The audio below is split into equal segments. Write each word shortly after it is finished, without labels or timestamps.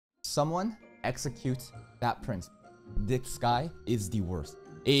someone executes that prince. This guy is the worst.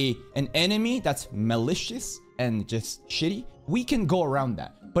 An enemy that's malicious and just shitty, we can go around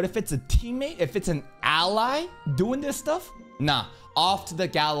that. But if it's a teammate, if it's an ally doing this stuff, nah, off to the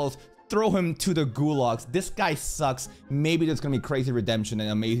gallows, throw him to the gulags. This guy sucks. Maybe there's gonna be crazy redemption and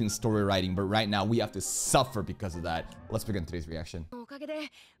amazing story writing, but right now we have to suffer because of that. Let's begin today's reaction.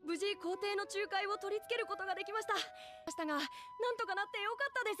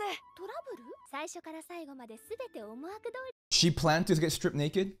 She planned to get stripped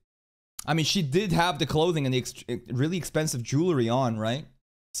naked? I mean, she did have the clothing and the really expensive jewelry on, right?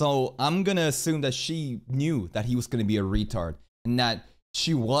 So I'm gonna assume that she knew that he was gonna be a retard and that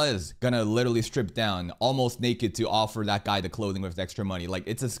she was gonna literally strip down almost naked to offer that guy the clothing with extra money. Like,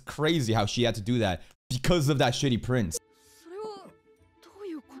 it's just crazy how she had to do that because of that shitty prince.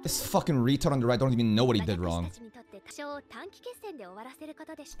 This fucking retard on the right don't even know what he did wrong.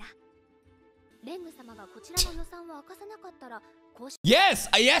 Yes,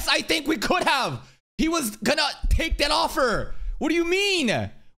 I think we could have. He was gonna take that offer. What do you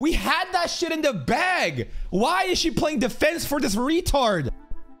mean? We had that shit in the bag. Why is she playing defense for this retard?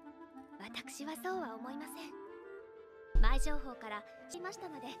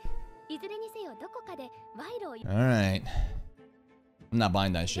 Alright. I'm not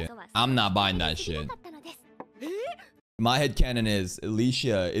buying that shit. I'm not buying that shit. My headcanon is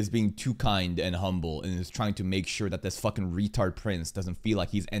Alicia is being too kind and humble and is trying to make sure that this fucking retard prince doesn't feel like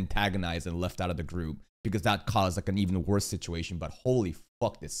he's antagonized and left out of the group, because that caused like an even worse situation. But holy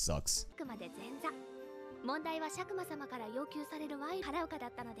fuck, this sucks.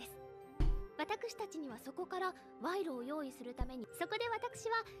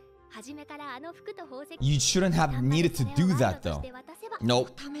 You shouldn't have needed to do that though.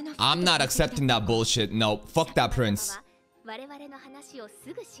 Nope. I'm not accepting that bullshit. Nope. Fuck that prince.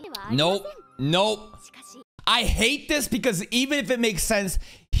 Nope. Nope. I hate this because even if it makes sense,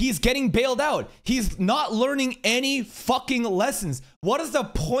 he's getting bailed out. He's not learning any fucking lessons. What is the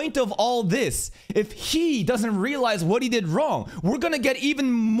point of all this? If he doesn't realize what he did wrong, we're gonna get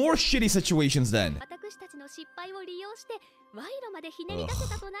even more shitty situations then.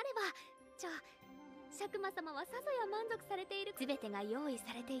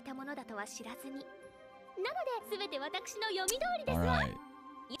 Alright.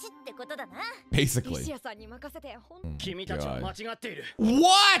 Basically.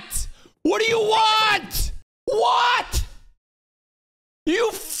 What? What do you want? What?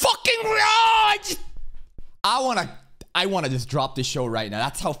 You fucking I wanna just drop this show right now.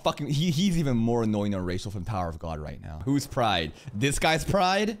 That's how fucking he's even more annoying than Rachel from Tower of God right now. Whose pride? This guy's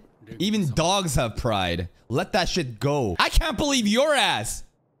pride? Even dogs have pride. Let that shit go. I can't believe your ass.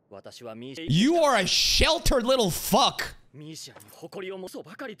 You are a sheltered little fuck.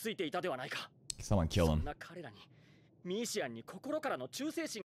 Someone kill him.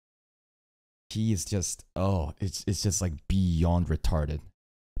 He is just, oh, it's just like beyond retarded.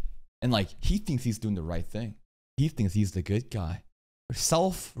 And like, he thinks he's doing the right thing. He thinks he's the good guy.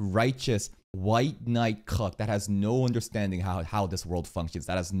 Self-righteous white knight cuck that has no understanding how this world functions,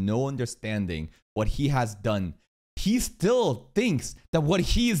 that has no understanding what he has done. He still thinks that what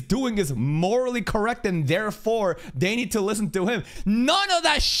he is doing is morally correct and therefore they need to listen to him. None of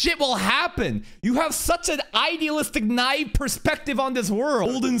that shit will happen. You have such an idealistic, naive perspective on this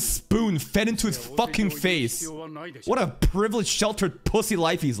world. Golden spoon fed into his fucking face. What a privileged, sheltered pussy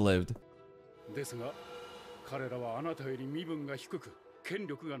life he's lived.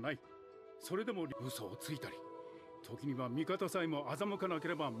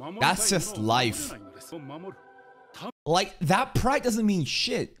 That's just life. Like, that pride doesn't mean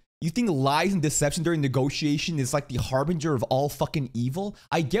shit. You think lies and deception during negotiation is like the harbinger of all fucking evil?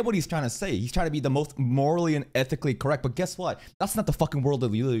 I get what he's trying to say. He's trying to be the most morally and ethically correct. But guess what? That's not the fucking world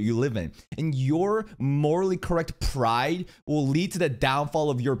that you live in. And your morally correct pride will lead to the downfall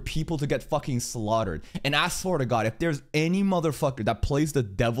of your people to get fucking slaughtered. And I swear to God, if there's any motherfucker that plays the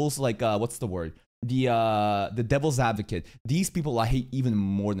devil's, like, what's the word? The devil's advocate. These people I hate even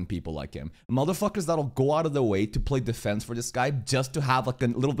more than people like him. Motherfuckers that'll go out of the way to play defense for this guy just to have like a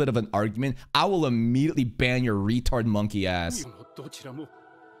little bit of an argument. I will immediately ban your retard monkey ass.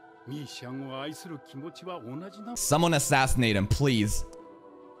 Someone assassinate him, please.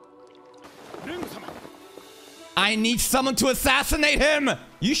 I need someone to assassinate him.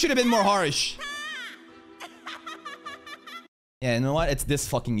 You should have been more harsh. Yeah, you know what? It's this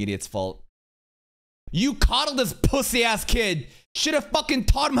fucking idiot's fault. You coddled this pussy ass kid. Should have fucking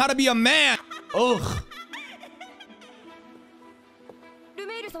taught him how to be a man. Ugh.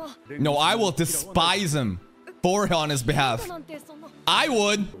 No, I will despise him. for on his behalf. I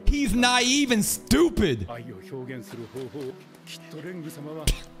would. He's naive and stupid.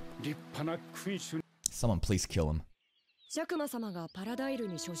 Someone please kill him.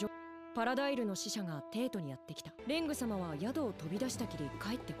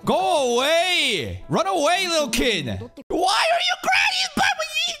 Go away! Run away, little kid! Why are you crying?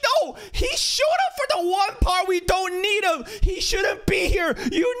 No! He showed up for the one part we don't need him! He shouldn't be here!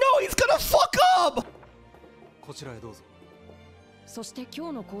 You know he's gonna fuck up!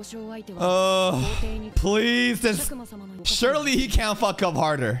 Please, surely he can't fuck up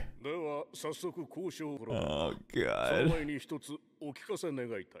harder. Oh god.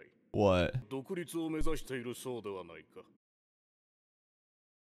 What?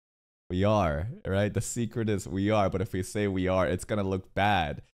 We are, right? The secret is we are, but if we say we are, it's gonna look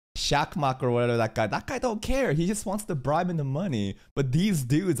bad. Shakmak or whatever that guy don't care. He just wants to bribe him the money. But these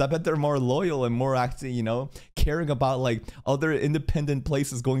dudes, I bet they're more loyal and more actually, you know, caring about like other independent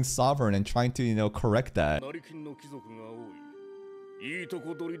places going sovereign and trying to, you know, correct that.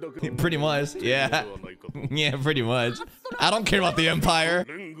 Pretty much, yeah. Yeah, pretty much. I don't care about the empire.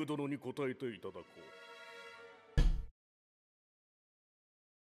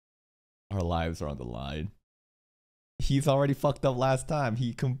 Our lives are on the line. He's already fucked up last time.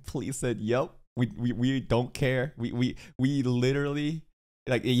 He completely said, "Yep, we don't care. We literally,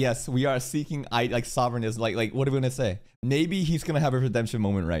 like, yes, we are seeking like sovereignness. Like what are we gonna say? Maybe he's gonna have a redemption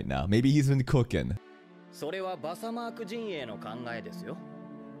moment right now. Maybe he's been cooking."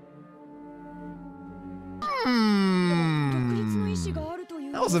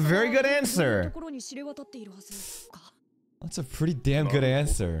 That was a very good answer. That's a pretty damn good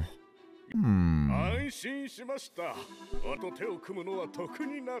answer. Did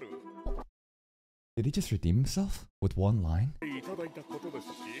he just redeem himself with one line?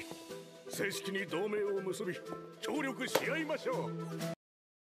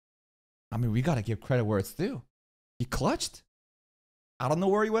 I mean, we gotta give credit where it's due. He clutched. I don't know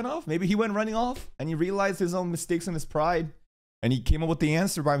where he went off. Maybe he went running off and he realized his own mistakes and his pride, and he came up with the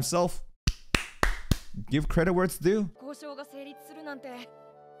answer by himself. Give credit where it's due.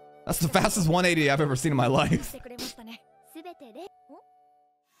 That's the fastest 180 I've ever seen in my life.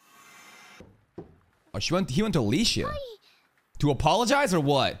 Oh, he went to Alicia. To apologize or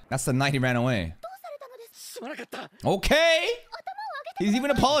what? That's the night he ran away. Okay. He's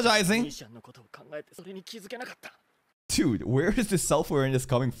even apologizing. Dude, where is this self-awareness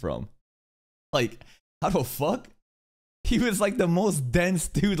coming from? Like, how the fuck? He was like the most dense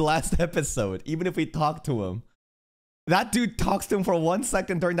dude last episode, even if we talked to him. That dude talks to him for 1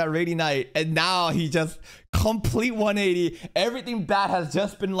 second during that rainy night, and now he just complete 180. Everything bad has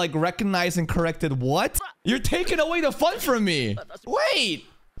just been like recognized and corrected. What? You're taking away the fun from me. Wait,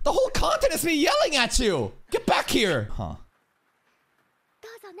 the whole content is me yelling at you. Get back here. Huh.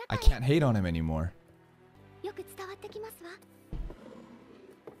 I can't hate on him anymore.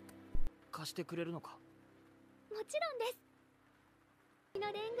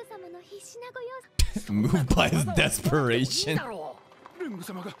 Moved by his desperation. You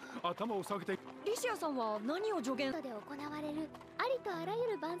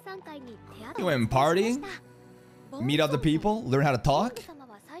went partying? Meet other people? Learn how to talk?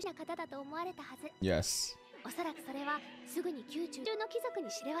 Yes.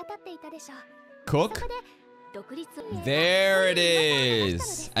 Cook? There it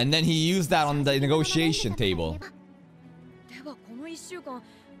is. And then he used that on the negotiation table.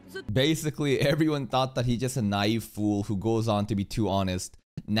 Basically, everyone thought that he's just a naive fool who goes on to be too honest.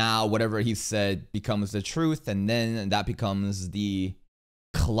 Now, whatever he said becomes the truth, and then that becomes the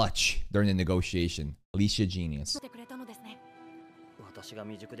clutch during the negotiation. Alicia genius.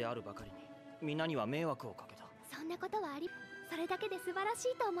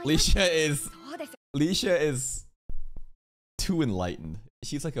 Alicia is too enlightened.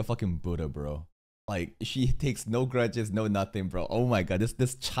 She's like a fucking Buddha, bro. Like, she takes no grudges, no nothing, bro. Oh my god,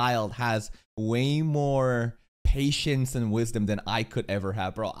 this child has way more patience and wisdom than I could ever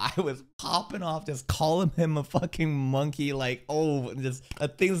have, bro. I was popping off just calling him a fucking monkey, like, oh, just the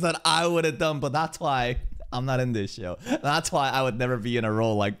things that I would have done. But that's why I'm not in this show. That's why I would never be in a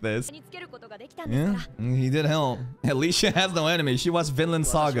role like this. Yeah, he did help. Alicia has no enemy. She watched Vinland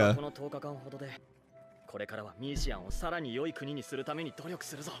Saga.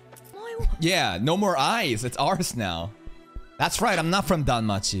 Yeah, no more eyes. It's ours now. That's right, I'm not from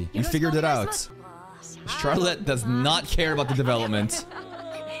Danmachi. You figured it out. Charlotte does not care about the development.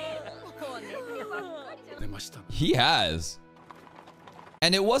 He has.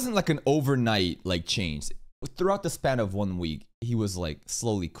 And it wasn't like an overnight like change. Throughout the span of 1 week, he was like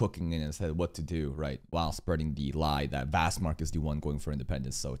slowly cooking in his head what to do, right? While spreading the lie that Vastmark is the one going for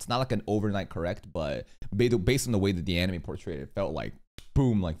independence. So it's not like an overnight correct, but based on the way that the anime portrayed it, it felt like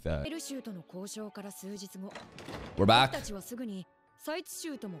boom like that. We're back.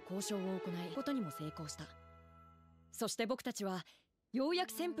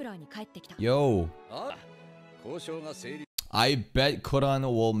 Yo. I bet Kuran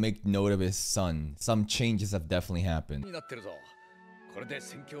will make note of his son. Some changes have definitely happened.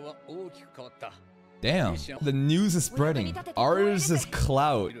 Damn, the news is spreading. Ours is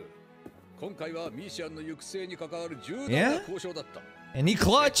clout. Yeah? And he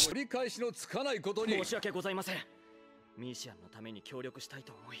clutched.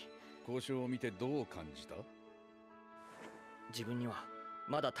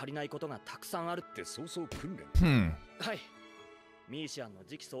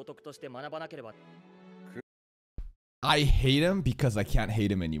 I hate him because I can't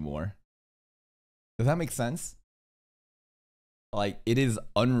hate him anymore. Does that make sense? Like, it is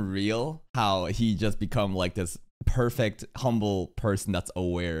unreal how he just become like this perfect, humble person that's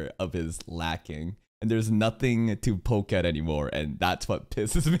aware of his lacking. And there's nothing to poke at anymore, and that's what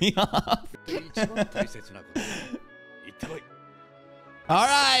pisses me off.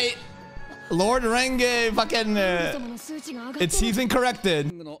 Alright! Lord Renge fucking... he's been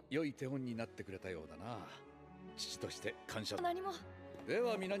corrected.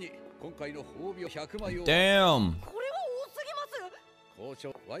 Damn!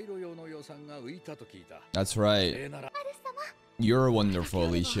 That's right. You're wonderful,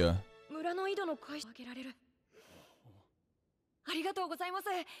 Alicia.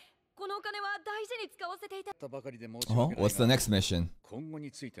 Oh, what's the next mission?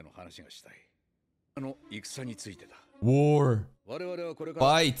 War.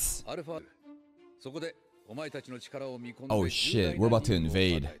 Fights. Oh shit, we're about to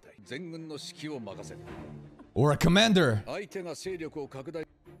invade. Or a commander.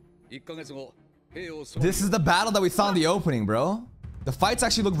 This is the battle that we saw in the opening, bro. The fights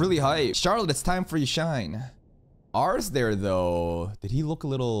actually look really hype. Charlotte, it's time for you shine. Ours there though. Did he look a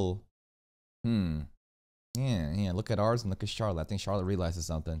little... Yeah, look at ours and look at Charlotte. I think Charlotte realizes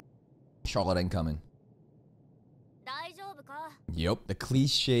something. Charlotte ain't coming. Yep, the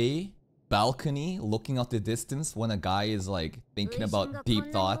cliche balcony looking out the distance when a guy is like thinking about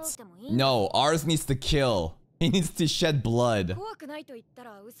deep thoughts. No, ours needs to kill. He needs to shed blood.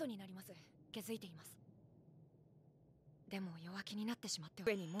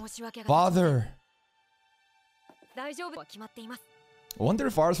 Father. I wonder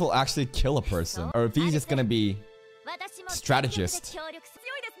if ours will actually kill a person, or if he's just gonna be strategist. I'd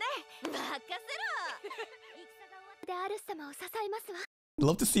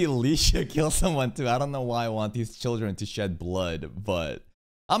love to see Alicia kill someone too. I don't know why I want these children to shed blood, but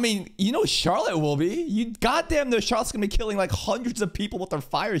I mean, you know Charlotte will be. You goddamn know Charlotte's gonna be killing like hundreds of people with her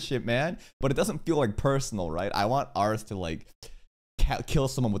fire shit, man. But it doesn't feel like personal, right? I want ours to like kill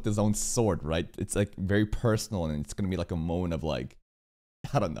someone with his own sword, right? It's like very personal, and it's gonna be like a moment of like,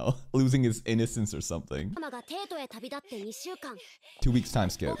 I don't know, losing his innocence or something. 2 weeks time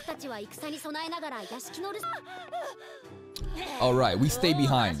skip. Alright, we stay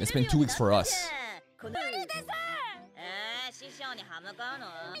behind. It's been 2 weeks for us.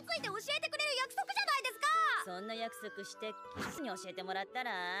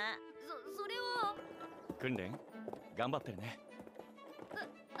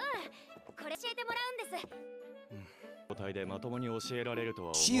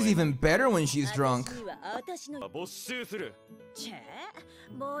 She's even better when she's drunk.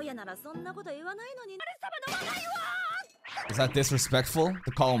 Is that disrespectful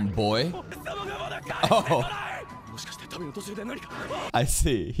to call him boy? Oh. I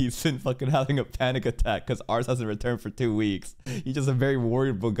see. He's been fucking having a panic attack because ours hasn't returned for 2 weeks. He's just a very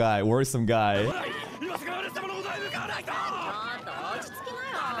worriedful guy, worrisome guy.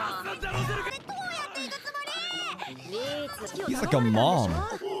 He's like a mom.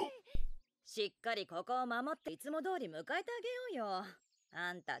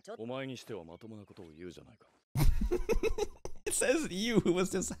 It says you who was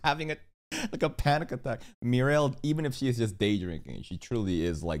just having like a panic attack. Mirel, even if she is just day drinking, she truly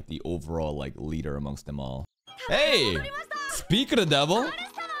is like the overall like leader amongst them all. Hey, speak of the devil.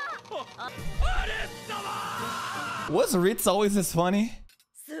 Was Ritz always this funny?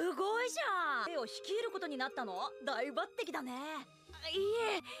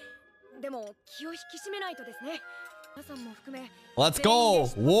 Let's go!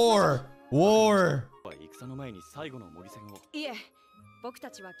 War! War!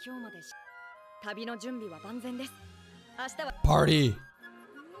 Party. Is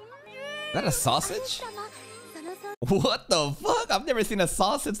that a sausage? What the fuck? I've never seen a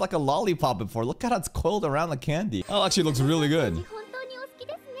sausage like a lollipop before. Look how it's coiled around the candy. Oh, actually looks really good.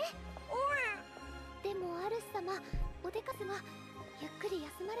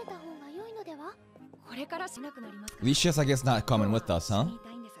 Licia's, I guess, not coming with us, huh?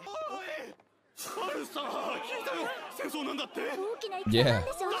 Yeah.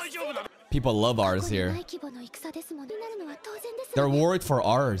 People love ours here. They're worried for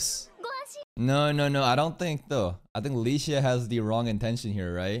ours. No. I don't think, though. I think Licia has the wrong intention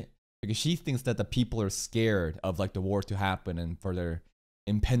here, right? Because she thinks that the people are scared of, like, the war to happen and for their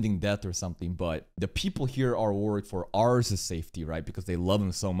impending death or something. But the people here are worried for ours' safety, right? Because they love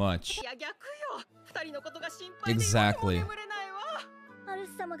him so much. Exactly.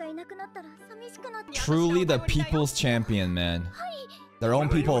 Truly the people's champion, man. Their own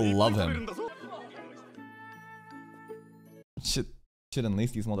people love him. Should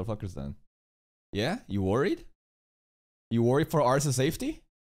unleash these motherfuckers then. Yeah? You worried? You worried for ours' safety?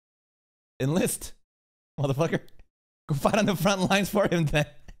 Enlist, motherfucker. Go fight on the front lines for him then.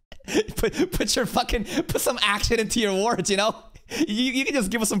 put some action into your words, you know? You can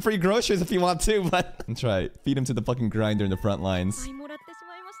just give us some free groceries if you want to, but that's right. Feed him to the fucking grinder in the front lines.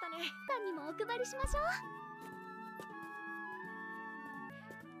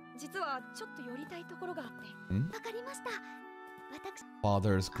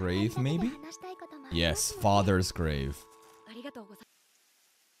 Father's grave, maybe? Yes, father's grave.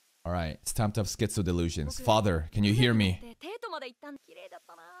 Alright, it's time to have schizo delusions. Father, can you hear me?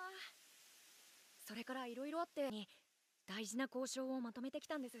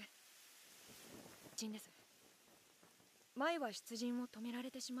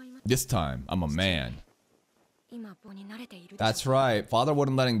 This time, I'm a man. That's right, father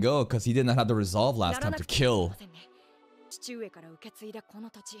wouldn't let him go because he did not have the resolve last time to kill.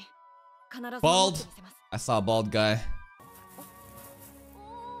 Bald! I saw a bald guy.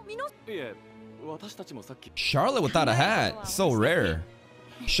 Charlotte without a hat, so rare.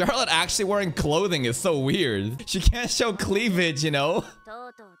 Charlotte actually wearing clothing is so weird. She can't show cleavage, you know?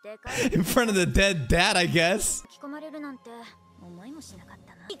 In front of the dead dad, I guess.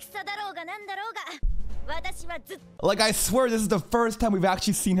 Like, I swear this is the first time we've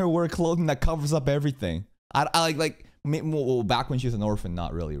actually seen her wear clothing that covers up everything. I well, back when she was an orphan,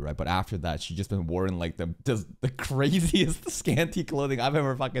 not really, right? But after that, she's just been wearing like the craziest scanty clothing I've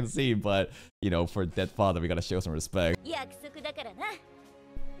ever fucking seen. But, you know, for dead father, we gotta show some respect.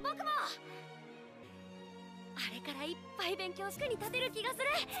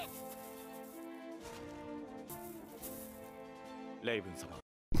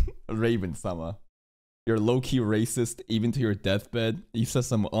 Raven-sama. You're low-key racist even to your deathbed. You said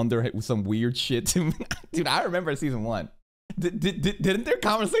some weird shit to me. Dude, I remember season 1. Didn't their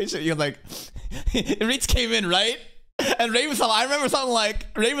conversation, you're like, Ritz came in, right? And Raven-sama, I remember something like,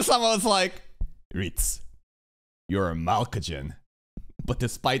 Raven-sama was like, Ritz, you're a Malkajan. But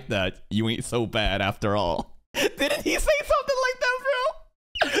despite that, you ain't so bad after all. Didn't he say something like that, bro?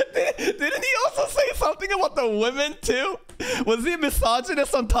 Didn't he also say something about the women too? Was he a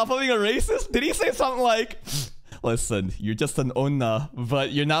misogynist on top of being a racist? Did he say something like, listen, you're just an onna,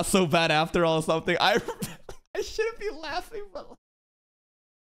 but you're not so bad after all or something? I shouldn't be laughing, but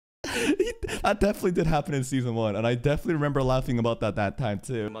that definitely did happen in season 1, and I definitely remember laughing about that time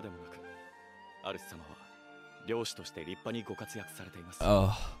too.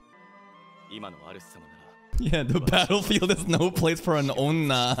 Oh. Yeah, the battlefield is no place for an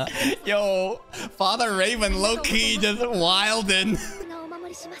onna. Yo, Father Raven low-key just wildin'.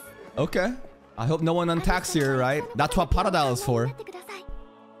 Okay. I hope no one attacks here, right? That's what Paradal is for.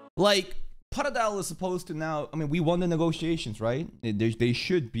 Like, Paradal is supposed to now, I mean, we won the negotiations, right? They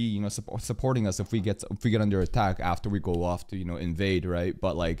should be, you know, supporting us if we get under attack after we go off to, you know, invade, right?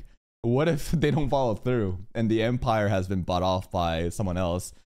 But like, what if they don't follow through and the empire has been bought off by someone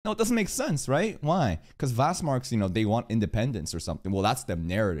else? No, it doesn't make sense, right? Why? Because Vastmarks, you know, they want independence or something. Well, that's the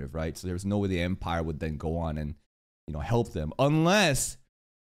narrative, right? So there's no way the Empire would then go on and, you know, help them. Unless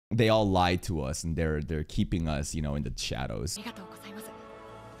they all lied to us and they're keeping us, you know, in the shadows.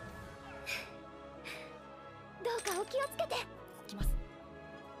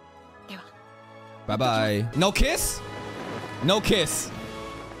 Bye-bye. No kiss? No kiss.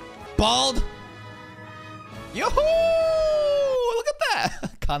 Bald? Yoo-hoo! Look at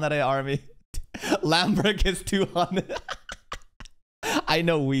that! Kanare army. Lamberg is 200. I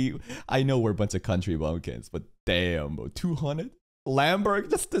know we're a bunch of country bumpkins, but damn, bro, 200?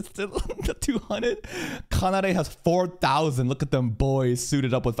 Lamberg just the 200. Kanade has 4,000. Look at them boys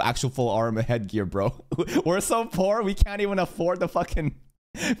suited up with actual full armor headgear, bro. We're so poor, we can't even afford the fucking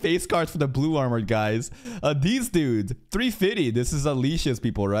face cards for the blue armored guys. These dudes, 350. This is Alicia's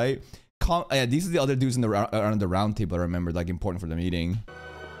people, right? These are the other dudes in the around the round table. I remember, like, important for the meeting.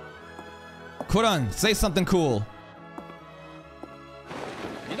 Kuran, say something cool.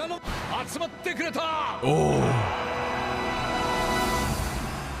 Oh.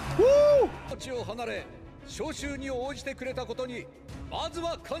 Woo!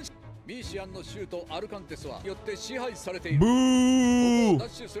 Boo!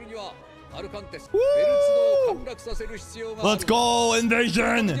 Let's go,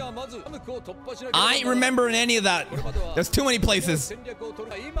 invasion! I ain't remembering any of that. There's too many places.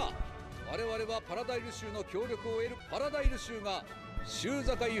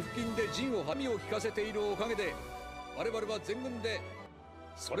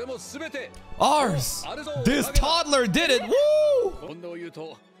 Ours! This toddler did it! Woo!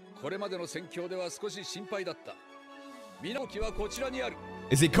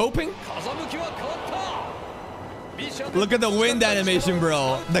 Is he coping? Look at the wind animation,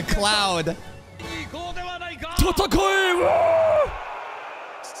 bro. The cloud.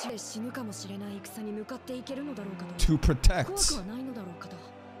 To protect.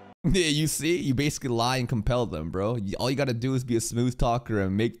 Yeah, you see? You basically lie and compel them, bro. All you gotta do is be a smooth talker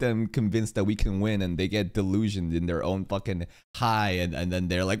and make them convinced that we can win, and they get delusioned in their own fucking high, and then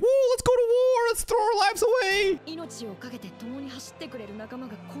they're like, woo, let's go to war, let's throw our lives away.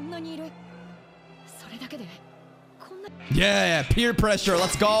 Yeah, peer pressure,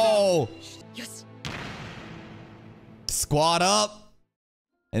 let's go. Squad up.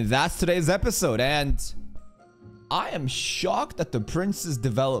 And that's today's episode, and I am shocked at the prince's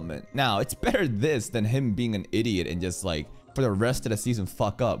development. Now, it's better this than him being an idiot and just, like, for the rest of the season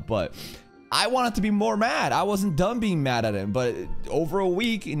fuck up. But I wanted to be more mad. I wasn't done being mad at him. But over a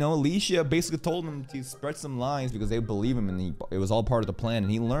week, you know, Alicia basically told him to spread some lines because they believe him, and it was all part of the plan.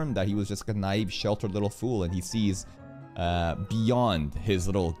 And he learned that he was just a naive, sheltered little fool, and he sees beyond his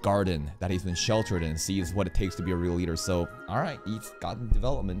little garden that he's been sheltered in, sees what it takes to be a real leader. So, all right, he's gotten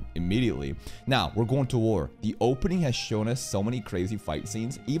development immediately. Now, we're going to war. The opening has shown us so many crazy fight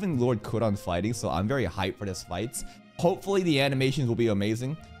scenes, even Lord Kuran fighting, so I'm very hyped for this fights. Hopefully, the animations will be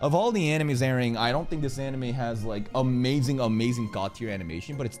amazing. Of all the animes airing, I don't think this anime has, like, amazing god tier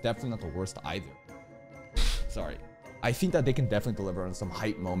animation, but it's definitely not the worst either. Sorry. I think that they can definitely deliver on some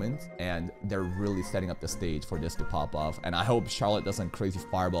hype moments, and they're really setting up the stage for this to pop off. And I hope Charlotte does some crazy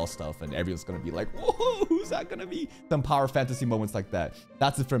fireball stuff, and everyone's gonna be like, whoa, who's that gonna be? Some power fantasy moments like that.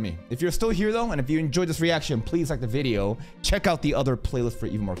 That's it for me. If you're still here though, and if you enjoyed this reaction, please like the video. Check out the other playlist for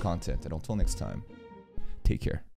even more content. And until next time, take care.